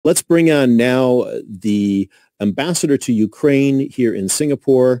Let's bring on now the ambassador to Ukraine here in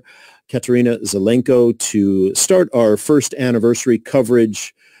Singapore, Kateryna Zelenko, to start our first anniversary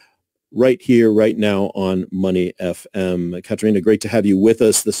coverage right here, right now on Money FM. Kateryna, great to have you with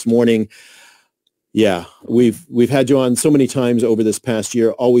us this morning. Yeah, we've had you on so many times over this past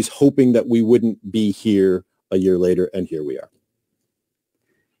year, always hoping that we wouldn't be here a year later, and here we are.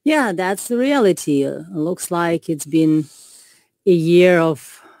 Yeah, that's the reality. Looks like it's been a year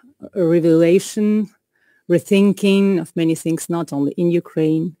of revelation, rethinking of many things, not only in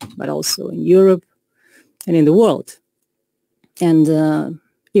Ukraine, but also in Europe and in the world. And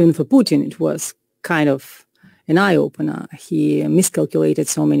even for Putin, it was kind of an eye-opener. He miscalculated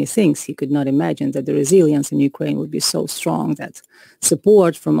so many things. He could not imagine that the resilience in Ukraine would be so strong, that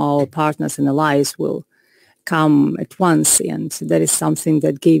support from our partners and allies will come at once. And that is something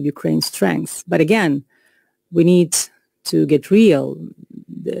that gave Ukraine strength. But again, we need to get real.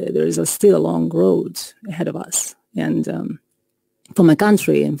 There is still a long road ahead of us. And for my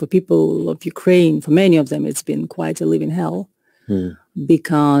country and for people of Ukraine, for many of them, it's been quite a living hell.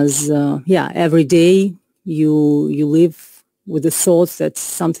 Because, every day you live with the thoughts that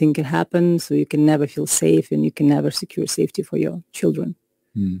something can happen, so you can never feel safe and you can never secure safety for your children.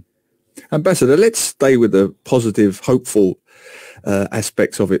 Ambassador, let's stay with the positive, hopeful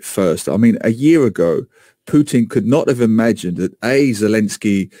aspects of it first. I mean, a year ago, Putin could not have imagined that A,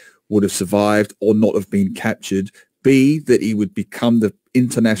 Zelensky would have survived or not have been captured, B, that he would become the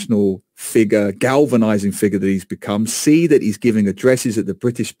international figure, galvanizing figure that he's become, C, that he's giving addresses at the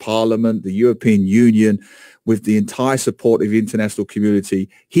British Parliament, the European Union, with the entire support of the international community.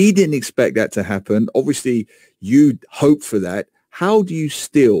 He didn't expect that to happen. Obviously, you hope for that. How do you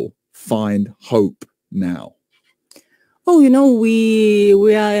still find hope now? Oh,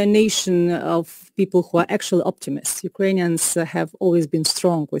 we are a nation of people who are actually optimists. Ukrainians have always been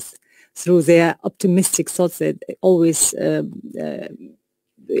strong through their optimistic thoughts that always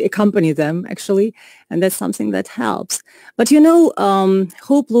accompany them, actually, and that's something that helps. But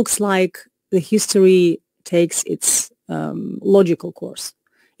hope looks like the history takes its logical course.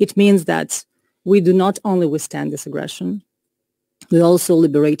 It means that we do not only withstand this aggression, we also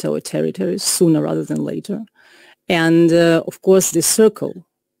liberate our territories sooner rather than later. And of course, the circle,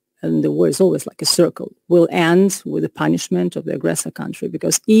 and the war is always like a circle, will end with the punishment of the aggressor country,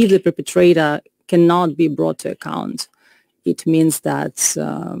 because if the perpetrator cannot be brought to account, it means that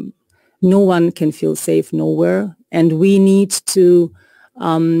no one can feel safe nowhere. And we need to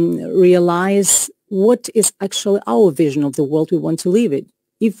realize what is actually our vision of the world we want to live in.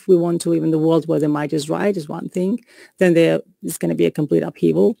 If we want to live in the world where the might is right is one thing, then there is going to be a complete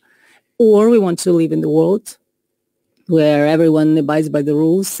upheaval. Or we want to live in the world where everyone abides by the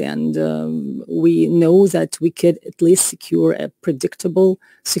rules, and we know that we could at least secure a predictable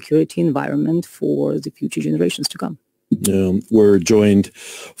security environment for the future generations to come. We're joined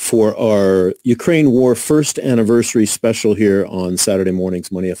for our Ukraine War first anniversary special here on Saturday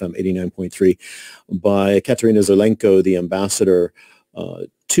mornings, Money FM 89.3, by Kateryna Zelenko, the ambassador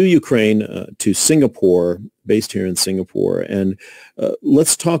to Ukraine, to Singapore, based here in Singapore. And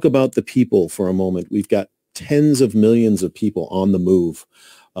let's talk about the people for a moment. We've got tens of millions of people on the move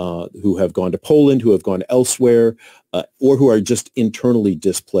who have gone to Poland, who have gone elsewhere, or who are just internally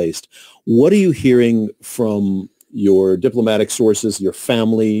displaced. What are you hearing from your diplomatic sources, your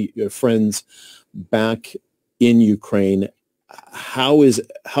family, your friends back in Ukraine? How is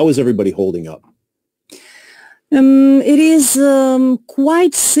everybody holding up? It is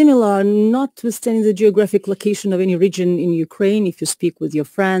quite similar, notwithstanding the geographic location of any region in Ukraine. If you speak with your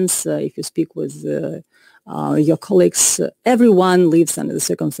friends, if you speak with your colleagues, everyone lives under the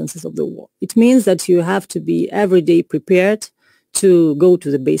circumstances of the war. It means that you have to be every day prepared to go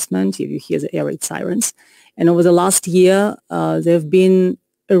to the basement if you hear the air raid sirens. And over the last year, there have been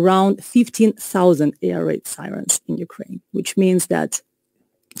around 15,000 air raid sirens in Ukraine, which means that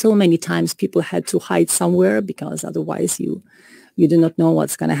so many times people had to hide somewhere, because otherwise you do not know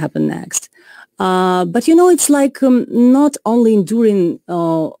what's going to happen next. But it's like not only enduring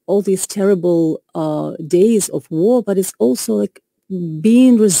all these terrible days of war, but it's also like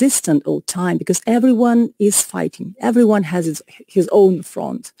being resistant all the time, because everyone is fighting. Everyone has his own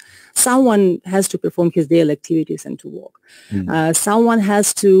front. Someone has to perform his daily activities and to work. Someone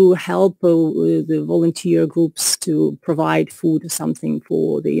has to help the volunteer groups to provide food or something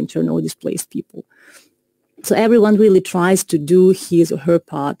for the internally displaced people. So everyone really tries to do his or her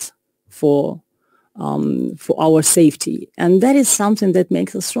part for for our safety. And that is something that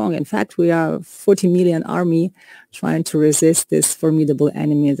makes us strong. In fact, we are a 40 million army trying to resist this formidable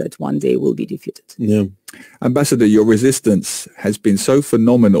enemy that one day will be defeated. Yeah. Ambassador, your resistance has been so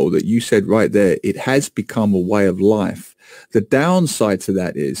phenomenal that you said right there, it has become a way of life. The downside to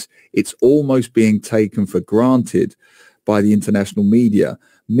that is it's almost being taken for granted by the international media,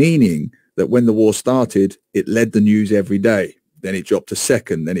 meaning that when the war started, it led the news every day. Then it dropped to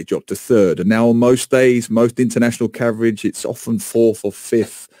second, then it dropped to third. And now on most days, most international coverage, it's often fourth or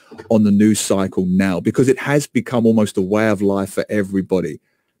fifth on the news cycle now because it has become almost a way of life for everybody.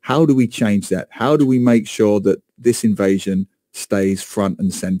 How do we change that? How do we make sure that this invasion stays front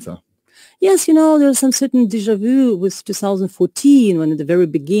and center? Yes, there's some certain déjà vu with 2014 when at the very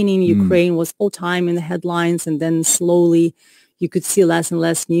beginning Ukraine was all time in the headlines, and then slowly you could see less and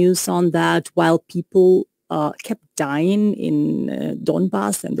less news on that while people kept dying in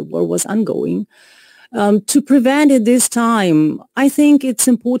Donbass and the war was ongoing. To prevent it this time, I think it's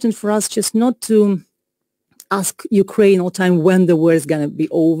important for us just not to ask Ukraine all the time when the war is going to be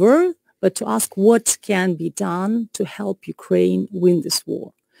over, but to ask what can be done to help Ukraine win this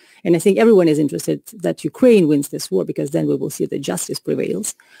war. And I think everyone is interested that Ukraine wins this war because then we will see that justice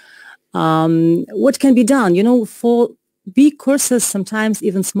prevails. What can be done? For big courses, sometimes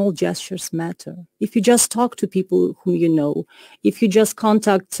even small gestures matter. If you just talk to people whom you know, if you just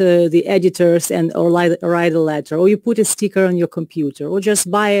contact the editors or write a letter, or you put a sticker on your computer, or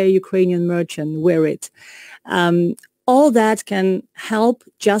just buy a Ukrainian merch and wear it, all that can help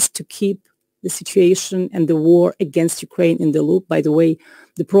just to keep the situation and the war against Ukraine in the loop. By the way,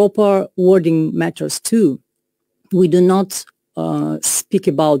 the proper wording matters too. We do not speak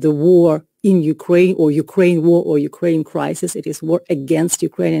about the war in Ukraine or Ukraine war or Ukraine crisis. It is war against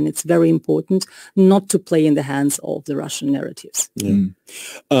Ukraine, and it's very important not to play in the hands of the Russian narratives. Yeah.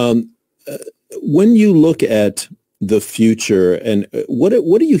 When you look at the future, and what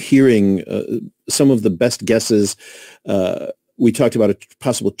are you hearing, some of the best guesses? We talked about a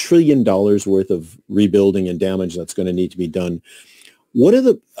possible $1 trillion worth of rebuilding and damage that's going to need to be done.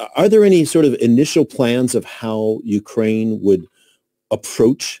 Are there any sort of initial plans of how Ukraine would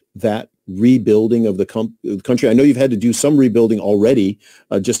approach that rebuilding of the country? I know you've had to do some rebuilding already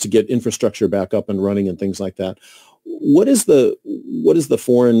just to get infrastructure back up and running and things like that. What is the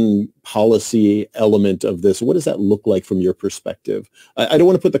foreign policy element of this? What does that look like from your perspective? I don't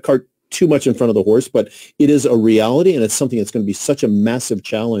want to put the cart too much in front of the horse, but it is a reality, and it's something that's going to be such a massive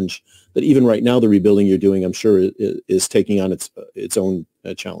challenge that even right now the rebuilding you're doing, I'm sure, is taking on its own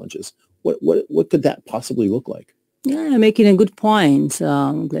challenges. What could that possibly look like? Yeah, you're making a good point,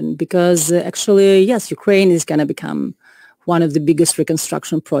 Glenn, because actually, yes, Ukraine is going to become one of the biggest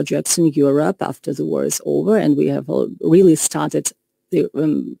reconstruction projects in Europe after the war is over, and we have really started the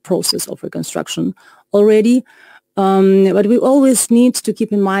process of reconstruction already. But we always need to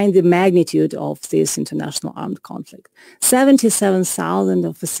keep in mind the magnitude of this international armed conflict. 77,000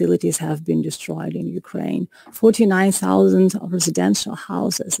 of facilities have been destroyed in Ukraine, 49,000 of residential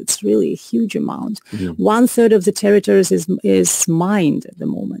houses. It's really a huge amount. Mm-hmm. 1/3 of the territories is mined at the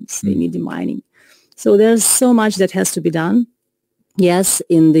moment. Mm-hmm. They need the mining. So there's so much that has to be done. Yes,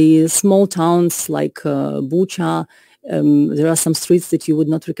 in the small towns like Bucha, there are some streets that you would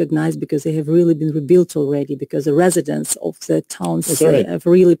not recognize because they have really been rebuilt already, because the residents of the towns have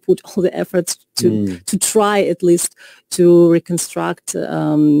really put all the efforts to try at least to reconstruct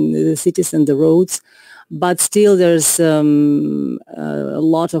the cities and the roads. But still there's a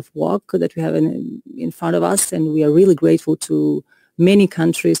lot of work that we have in front of us, and we are really grateful to many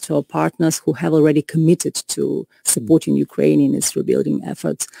countries, to our partners who have already committed to supporting Ukraine in its rebuilding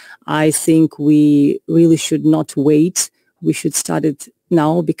efforts. I think we really should not wait. We should start it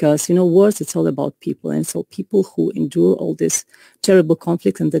now because, wars, it's all about people. And so people who endure all this terrible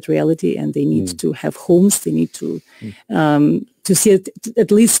conflict and that reality, and they need to have homes, they need to see it,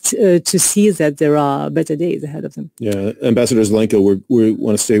 at least to see that there are better days ahead of them. Yeah, Ambassador Zelenko, we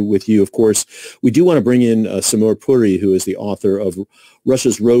want to stay with you, of course. We do want to bring in Samir Puri, who is the author of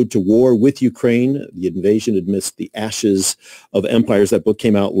Russia's Road to War with Ukraine, The Invasion Amidst the Ashes of Empires. That book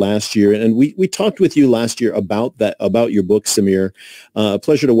came out last year. And we talked with you last year about your book, Samir. A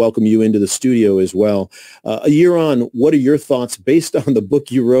pleasure to welcome you into the studio as well. A year on, what are your thoughts based on the book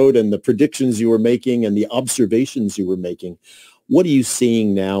you wrote and the predictions you were making and the observations you were making? What are you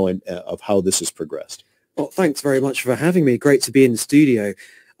seeing now of how this has progressed? Well, thanks very much for having me. Great to be in the studio.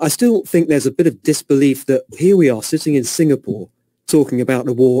 I still think there's a bit of disbelief that here we are sitting in Singapore talking about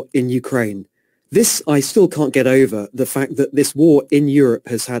the war in Ukraine. This, I still can't get over, the fact that this war in Europe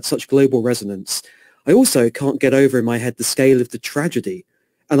has had such global resonance. I also can't get over in my head the scale of the tragedy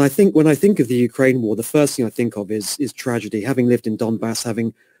And I think when I think of the Ukraine war, the first thing I think of is tragedy. Having lived in Donbass,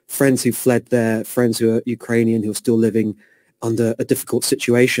 having friends who fled there, friends who are Ukrainian who are still living under difficult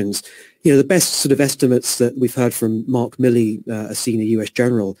situations. You know, the best sort of estimates that we've heard from Mark Milley, a senior US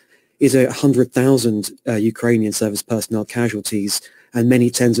general, is 100,000 Ukrainian service personnel casualties and many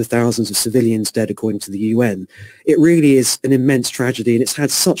tens of thousands of civilians dead, according to the UN. It really is an immense tragedy, and it's had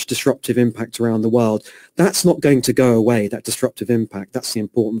such disruptive impact around the world. That's not going to go away, that disruptive impact. That's the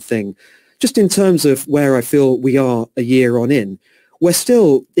important thing. Just in terms of where I feel we are a year on in, we're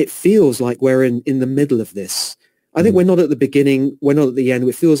still, it feels like we're in the middle of this. I think we're not at the beginning, we're not at the end.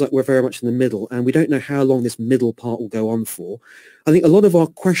 It feels like we're very much in the middle, and we don't know how long this middle part will go on for. I think a lot of our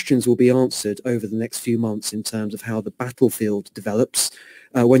questions will be answered over the next few months in terms of how the battlefield develops,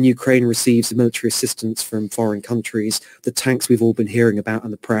 when Ukraine receives the military assistance from foreign countries, the tanks we've all been hearing about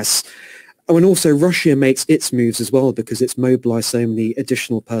in the press. And when also Russia makes its moves as well, because it's mobilized so many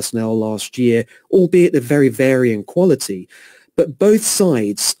additional personnel last year, albeit of very varying quality. But both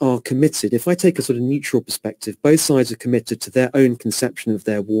sides are committed. If I take a sort of neutral perspective, both sides are committed to their own conception of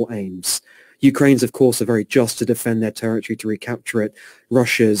their war aims. Ukraine's, of course, are very just to defend their territory, to recapture it.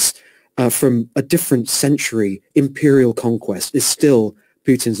 Russia's, from a different century, imperial conquest is still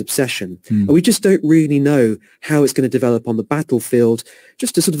Putin's obsession. And we just don't really know how it's going to develop on the battlefield.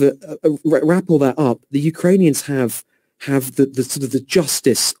 Just to sort of wrap all that up, the Ukrainians have the sort of the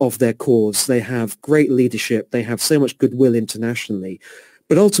justice of their cause. They have great leadership. They have so much goodwill internationally.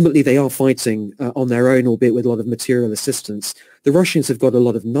 But ultimately, they are fighting on their own, albeit with a lot of material assistance. The Russians have got a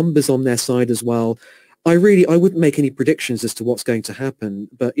lot of numbers on their side as well. I wouldn't make any predictions as to what's going to happen.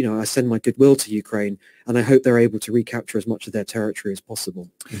 But, you know, I send my goodwill to Ukraine, and I hope they're able to recapture as much of their territory as possible.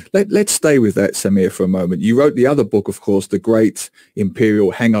 Let's stay with that, Samir, for a moment. You wrote the other book, of course, The Great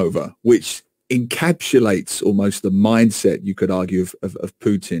Imperial Hangover, which encapsulates almost the mindset, you could argue, of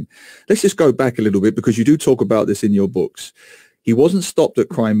Putin. Let's just go back a little bit, because you do talk about this in your books. He wasn't stopped at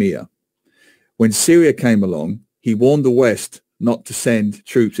Crimea. When Syria came along, he warned the West not to send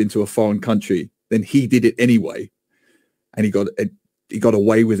troops into a foreign country. Then he did it anyway, and he got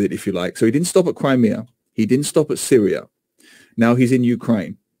away with it, if you like. So he didn't stop at Crimea. He didn't stop at Syria. Now he's in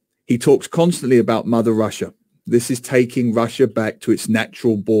Ukraine. He talks constantly about Mother Russia. This is taking Russia back to its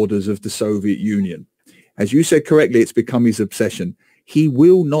natural borders of the Soviet Union. As you said correctly, it's become his obsession. He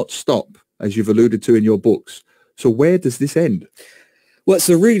will not stop, as you've alluded to in your books. So where does this end? Well, it's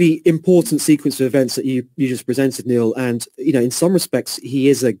a really important sequence of events that you just presented, Neil. And, you know, in some respects, he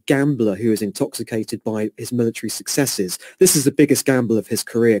is a gambler who is intoxicated by his military successes. This is the biggest gamble of his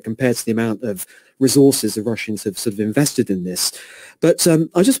career compared to the amount of resources the Russians have sort of invested in this. But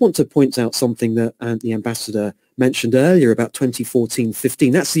I just want to point out something that the ambassador mentioned earlier about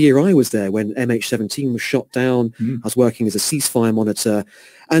 2014-15. That's the year I was there when MH17 was shot down. I was working as a ceasefire monitor.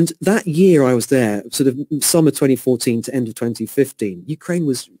 And that year I was there, sort of summer 2014 to end of 2015, Ukraine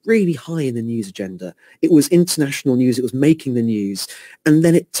was really high in the news agenda. It was international news. It was making the news. And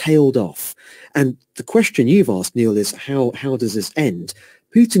then it tailed off. And the question you've asked, Neil, is how does this end?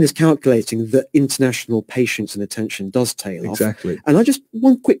 Putin is calculating that international patience and attention does tail off. Exactly. And I just,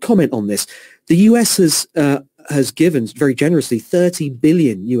 one quick comment on this. The US has given very generously $30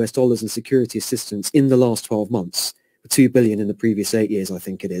 billion in security assistance in the last 12 months. 2 billion in the previous 8 years, I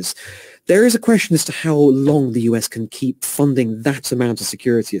think it is. There is a question as to how long the US can keep funding that amount of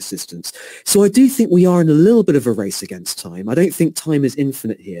security assistance. So I do think we are in a little bit of a race against time. I don't think time is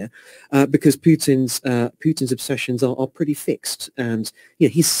infinite here, because Putin's obsessions are pretty fixed. And you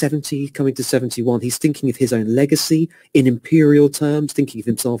know, he's 70, coming to 71. He's thinking of his own legacy in imperial terms, thinking of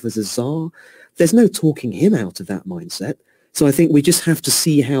himself as a czar. There's no talking him out of that mindset. So I think we just have to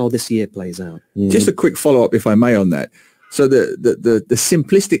see how this year plays out. Just a quick follow-up, if I may, on that. So the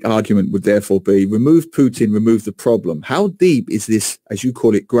simplistic argument would therefore be, remove Putin, remove the problem. How deep is this, as you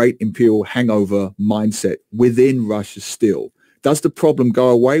call it, great imperial hangover mindset within Russia still? Does the problem go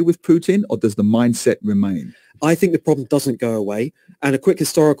away with Putin, or does the mindset remain? I think the problem doesn't go away. And a quick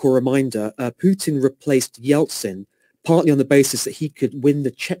historical reminder, Putin replaced Yeltsin partly on the basis that he could win the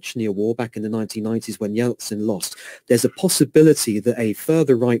Chechnya war back in the 1990s when Yeltsin lost. There's a possibility that a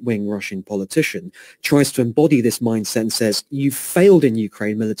further right-wing Russian politician tries to embody this mindset and says, you've failed in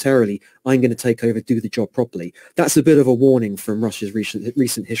Ukraine militarily, I'm going to take over, do the job properly. That's a bit of a warning from Russia's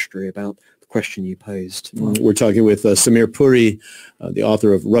recent history about the question you posed. We're talking with Samir Puri, the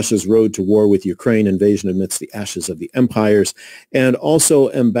author of Russia's Road to War with Ukraine, Invasion Amidst the Ashes of the Empires, and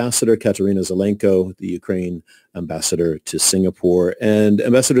also Ambassador Kateryna Zelenko, the Ukraine ambassador to Singapore. And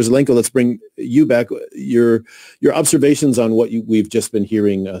Ambassador Zelenko, let's bring you back. Your observations on what we've just been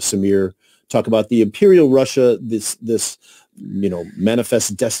hearing Samir talk about, the imperial Russia, this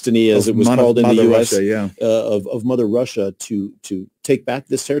manifest destiny, as it was called in the U.S., Russia, yeah. Of Mother Russia to take back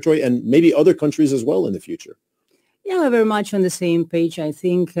this territory, and maybe other countries as well in the future. Yeah, we're very much on the same page. I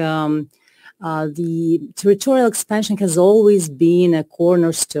think the territorial expansion has always been a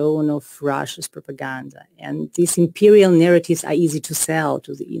cornerstone of Russia's propaganda, and these imperial narratives are easy to sell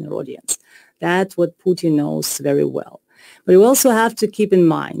to the inner audience. That's what Putin knows very well. But we also have to keep in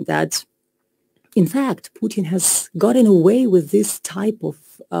mind that, in fact, Putin has gotten away with this type of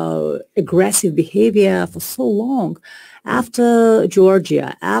aggressive behavior for so long. After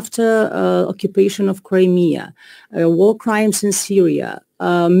Georgia, after occupation of Crimea, war crimes in Syria,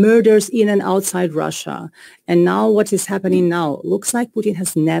 murders in and outside Russia, and now what is happening now, looks like Putin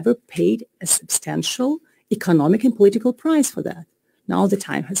has never paid a substantial economic and political price for that. Now the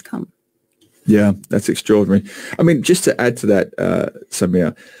time has come. Yeah, that's extraordinary. I mean, just to add to that,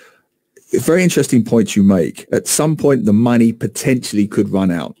 Samir, very interesting points you make. At some point, the money potentially could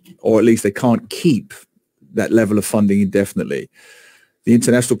run out, or at least they can't keep that level of funding indefinitely. The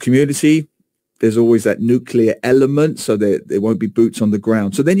international community, there's always that nuclear element, so there won't be boots on the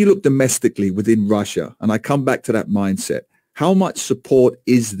ground. So then you look domestically within Russia, and I come back to that mindset. How much support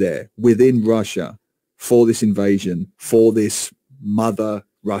is there within Russia for this invasion, for this Mother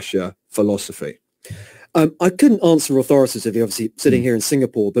Russia philosophy? I couldn't answer authoritatively, obviously, sitting here in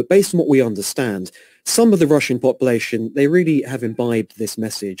Singapore, but based on what we understand, some of the Russian population, they really have imbibed this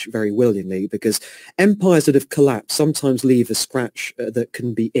message very willingly, because empires that have collapsed sometimes leave a scratch that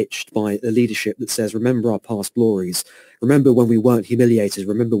can be itched by a leadership that says, remember our past glories, remember when we weren't humiliated,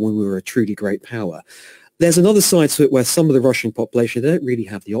 remember when we were a truly great power. There's another side to it where some of the Russian population, they don't really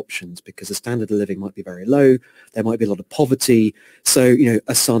have the options because the standard of living might be very low. There might be a lot of poverty. So,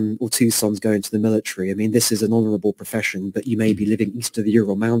 a son or two sons go into the military. I mean, this is an honorable profession, but you may be living east of the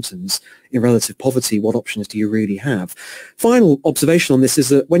Ural Mountains in relative poverty. What options do you really have? Final observation on this is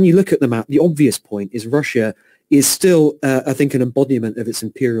that when you look at the map, the obvious point is Russia is still, I think, an embodiment of its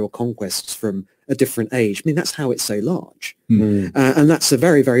imperial conquests from a different age. I mean, that's how it's so large. Mm. And that's a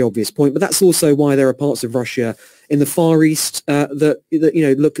very, very obvious point. But that's also why there are parts of Russia in the Far East that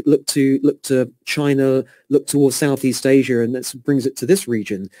look to China, look towards Southeast Asia, and that brings it to this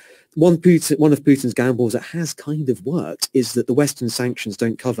region. One of Putin's gambles that has kind of worked is that the Western sanctions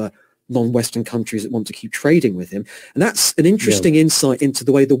don't cover non-Western countries that want to keep trading with him. And that's an interesting insight into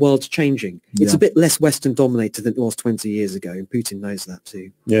the way the world's changing. It's a bit less Western dominated than it was 20 years ago, and Putin knows that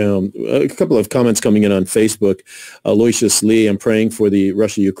too. Yeah, a couple of comments coming in on Facebook. Aloysius Lee, I'm praying for the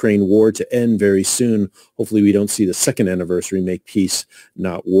Russia-Ukraine war to end very soon. Hopefully we don't see the second anniversary. Make peace,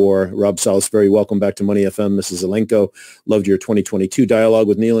 not war. Rob Salisbury, welcome back to Money FM. Mrs. Zelenko, loved your 2022 dialogue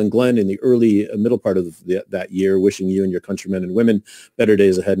with Neil and Glenn in the early middle part of that year. Wishing you and your countrymen and women better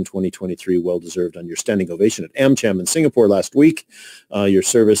days ahead in 2023. Well-deserved on your standing ovation at AmCham in Singapore last week. Your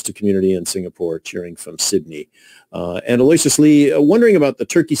service to community in Singapore, cheering from Sydney. And Aloysius Lee, wondering about the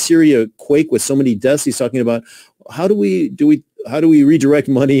Turkey-Syria quake with so many deaths. He's talking about how do we redirect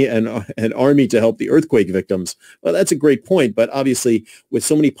money and army to help the earthquake victims? Well, that's a great point. But obviously, with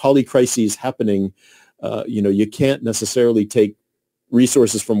so many polycrises happening, you can't necessarily take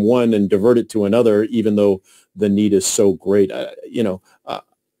resources from one and divert it to another, even though the need is so great.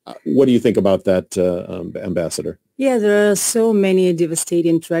 What do you think about that, Ambassador? Yeah, there are so many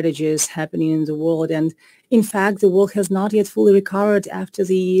devastating tragedies happening in the world. And in fact, the world has not yet fully recovered after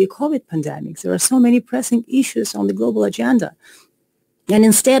the COVID pandemic. There are so many pressing issues on the global agenda. And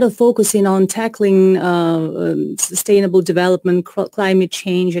instead of focusing on tackling sustainable development, climate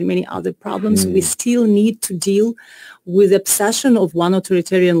change, and many other problems, we still need to deal with the obsession of one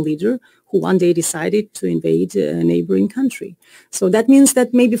authoritarian leader who one day decided to invade a neighboring country. So that means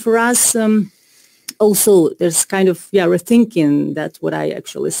that maybe for us, also there's kind of, rethinking. That's what I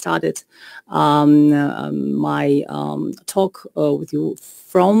actually started my talk with you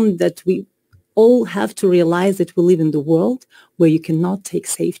from, that we all have to realize that we live in the world where you cannot take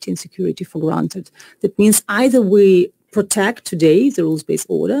safety and security for granted. That means either we protect today the rules-based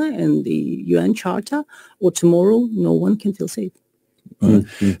order and the UN Charter, or tomorrow no one can feel safe.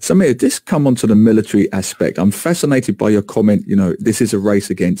 Samir, just come on to the military aspect. I'm fascinated by your comment, this is a race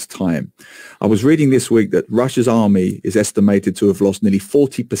against time. I was reading this week that Russia's army is estimated to have lost nearly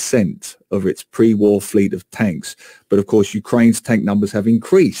 40% of its pre-war fleet of tanks. But of course, Ukraine's tank numbers have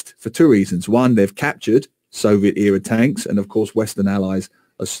increased for two reasons. One, they've captured Soviet-era tanks, and of course, Western allies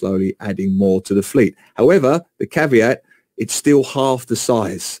are slowly adding more to the fleet. However, the caveat, it's still half the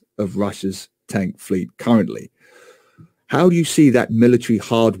size of Russia's tank fleet currently. How do you see that military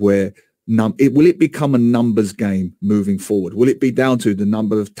hardware will it become a numbers game moving forward? Will it be down to the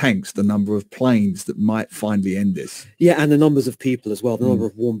number of tanks, the number of planes that might finally end this? Yeah, and the numbers of people as well, the number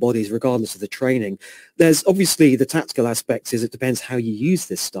of warm bodies, regardless of the training. There's obviously the tactical aspect is it depends how you use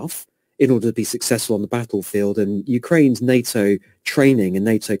this stuff in order to be successful on the battlefield. And Ukraine's NATO training and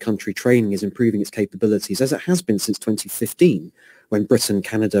NATO country training is improving its capabilities, as it has been since 2015, when Britain,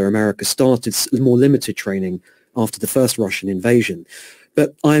 Canada, America started more limited training after the first Russian invasion.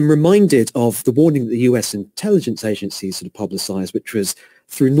 But I'm reminded of the warning that the US intelligence agencies sort of publicized, which was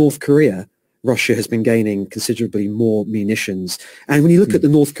through North Korea, Russia has been gaining considerably more munitions. And when you look at the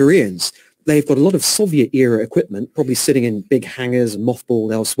North Koreans, they've got a lot of Soviet-era equipment, probably sitting in big hangars and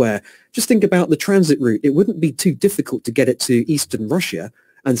mothballed elsewhere. Just think about the transit route. It wouldn't be too difficult to get it to eastern Russia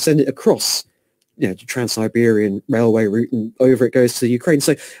and send it across, you know, the Trans-Siberian railway route, and over it goes to Ukraine.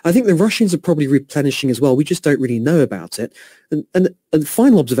 So I think the Russians are probably replenishing as well. We just don't really know about it. And the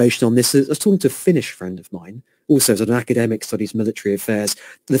final observation on this is, I was talking to a Finnish friend of mine, also as an academic, studies military affairs.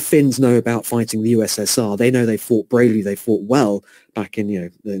 The Finns know about fighting the USSR. They know they fought bravely, they fought well back in, you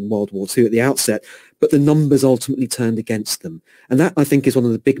know, in World War II at the outset, but the numbers ultimately turned against them. And that, I think, is one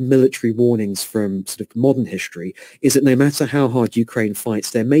of the big military warnings from sort of modern history, is that no matter how hard Ukraine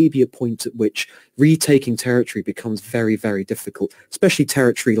fights, there may be a point at which retaking territory becomes very, very difficult, especially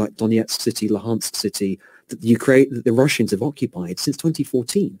territory like Donetsk City, Luhansk City, that the Russians have occupied since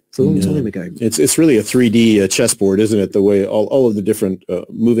 2014. It's a long time ago. It's really a 3D chessboard, isn't it? The way all of the different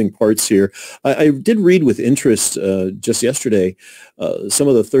moving parts here. I did read with interest just yesterday some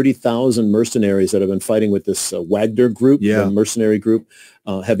of the 30,000 mercenaries that have been fighting with this Wagner group, the mercenary group,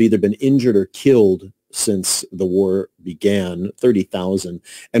 have either been injured or killed since the war began, 30,000.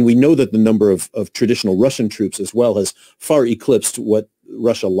 And we know that the number of traditional Russian troops as well has far eclipsed what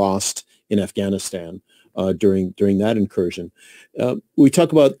Russia lost in Afghanistan during that incursion. We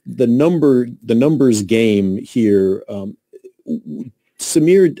talk about the numbers game here.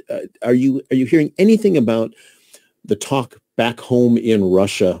 Samir, are you hearing anything about the talk back home in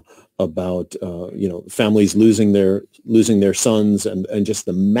Russia about families losing their sons and just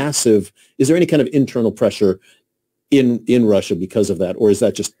the massive? Is there any kind of internal pressure in Russia because of that, or has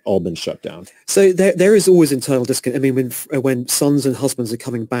that just all been shut down? So there is always internal disconnect. I mean, when sons and husbands are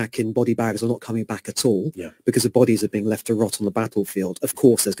coming back in body bags or not coming back at all, because the bodies are being left to rot on the battlefield, of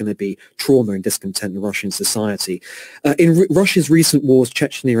course there's going to be trauma and discontent in Russian society. In Russia's recent wars,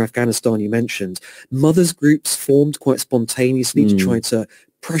 Chechnya, Afghanistan, you mentioned, mothers groups formed quite spontaneously to try to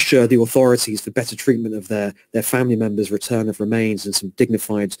pressure the authorities for better treatment of their family members, return of remains, and some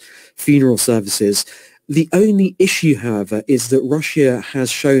dignified funeral services. The only issue, however, is that Russia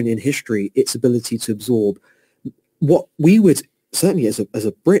has shown in history its ability to absorb what we would, certainly as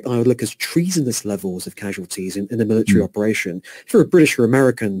a Brit, I would look as treasonous levels of casualties in a military operation. If you're a British or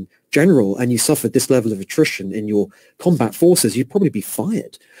American general and you suffered this level of attrition in your combat forces, you'd probably be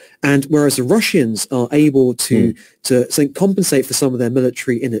fired. And whereas the Russians are able to compensate for some of their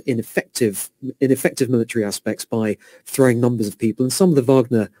military ineffective military aspects by throwing numbers of people, and some of the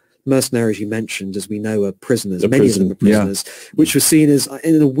Wagner mercenaries you mentioned, as we know, are prisoners. Many of them are prisoners, which was seen as,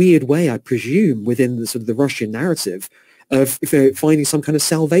 in a weird way, I presume, within the sort of the Russian narrative of finding some kind of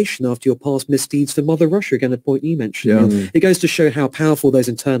salvation after your past misdeeds for Mother Russia. Again, a point you mentioned. It goes to show how powerful those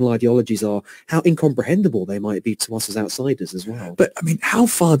internal ideologies are, how incomprehensible they might be to us as outsiders as well. But, I mean, how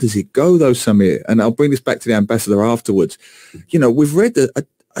far does it go, though, Samir? And I'll bring this back to the ambassador afterwards. You know, we've read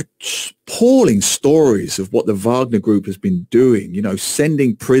appalling stories of what the Wagner group has been doing, you know,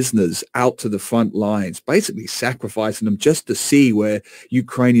 sending prisoners out to the front lines, basically sacrificing them just to see where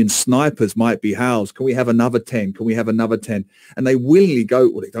Ukrainian snipers might be housed. Can we have another 10? Can we have another 10? And they willingly go,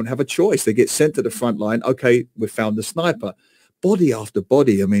 well, they don't have a choice. They get sent to the front line. Okay, we've found the sniper. Body after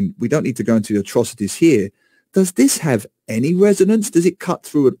body. I mean, we don't need to go into the atrocities here. Does this have any resonance? Does it cut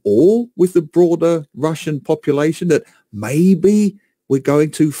through at all with the broader Russian population that maybe we're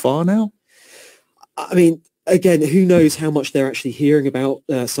going too far now? I mean, again, who knows how much they're actually hearing about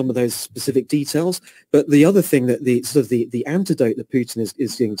some of those specific details. But the other thing that the antidote that Putin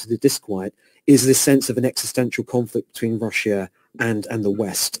is doing to the disquiet is this sense of an existential conflict between Russia and the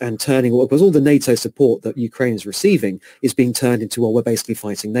West, and turning, because all the NATO support that Ukraine is receiving is being turned into, well, we're basically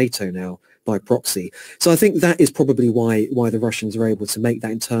fighting NATO now by proxy. So I think that is probably why the Russians are able to make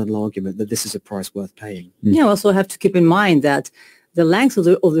that internal argument that this is a price worth paying. Yeah, also have to keep in mind that the length of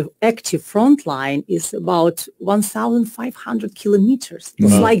the active front line is about 1,500 kilometers.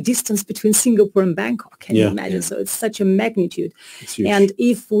 It's like distance between Singapore and Bangkok, can you imagine? Yeah. So it's such a magnitude. And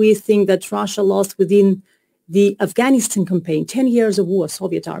if we think that Russia lost within the Afghanistan campaign, 10 years of war,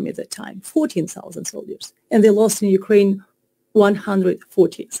 Soviet army at that time, 14,000 soldiers, and they lost in Ukraine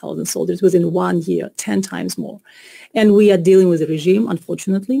 140,000 soldiers within 1 year, 10 times more. And we are dealing with a regime,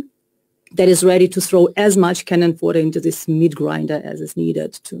 unfortunately, that is ready to throw as much cannon fodder into this meat grinder as is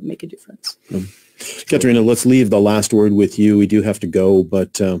needed to make a difference. Kateryna, let's leave the last word with you. We do have to go,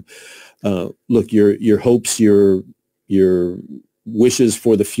 but look, your hopes, your wishes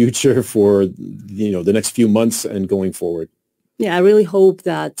for the future, for the next few months and going forward. Yeah, I really hope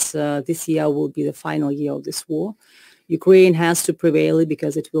that this year will be the final year of this war. Ukraine has to prevail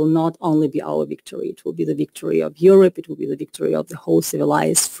because it will not only be our victory, it will be the victory of Europe, it will be the victory of the whole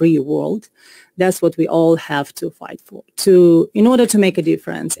civilized free world. That's what we all have to fight for. In order to make a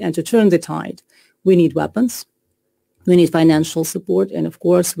difference and to turn the tide, we need weapons, we need financial support, and of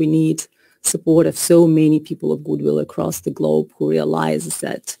course we need support of so many people of goodwill across the globe who realize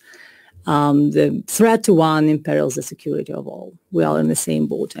that the threat to one imperils the security of all. We are in the same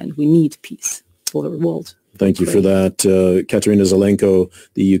boat and we need peace for the world. Thank you for that, Kateryna Zelenko,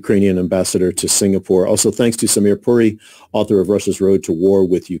 the Ukrainian ambassador to Singapore. Also, thanks to Samir Puri, author of Russia's Road to War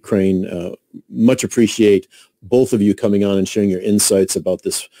with Ukraine. Much appreciate both of you coming on and sharing your insights about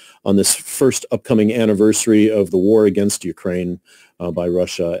this on this first upcoming anniversary of the war against Ukraine by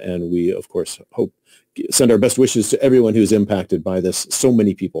Russia. And we, of course, send our best wishes to everyone who's impacted by this. So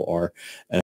many people are.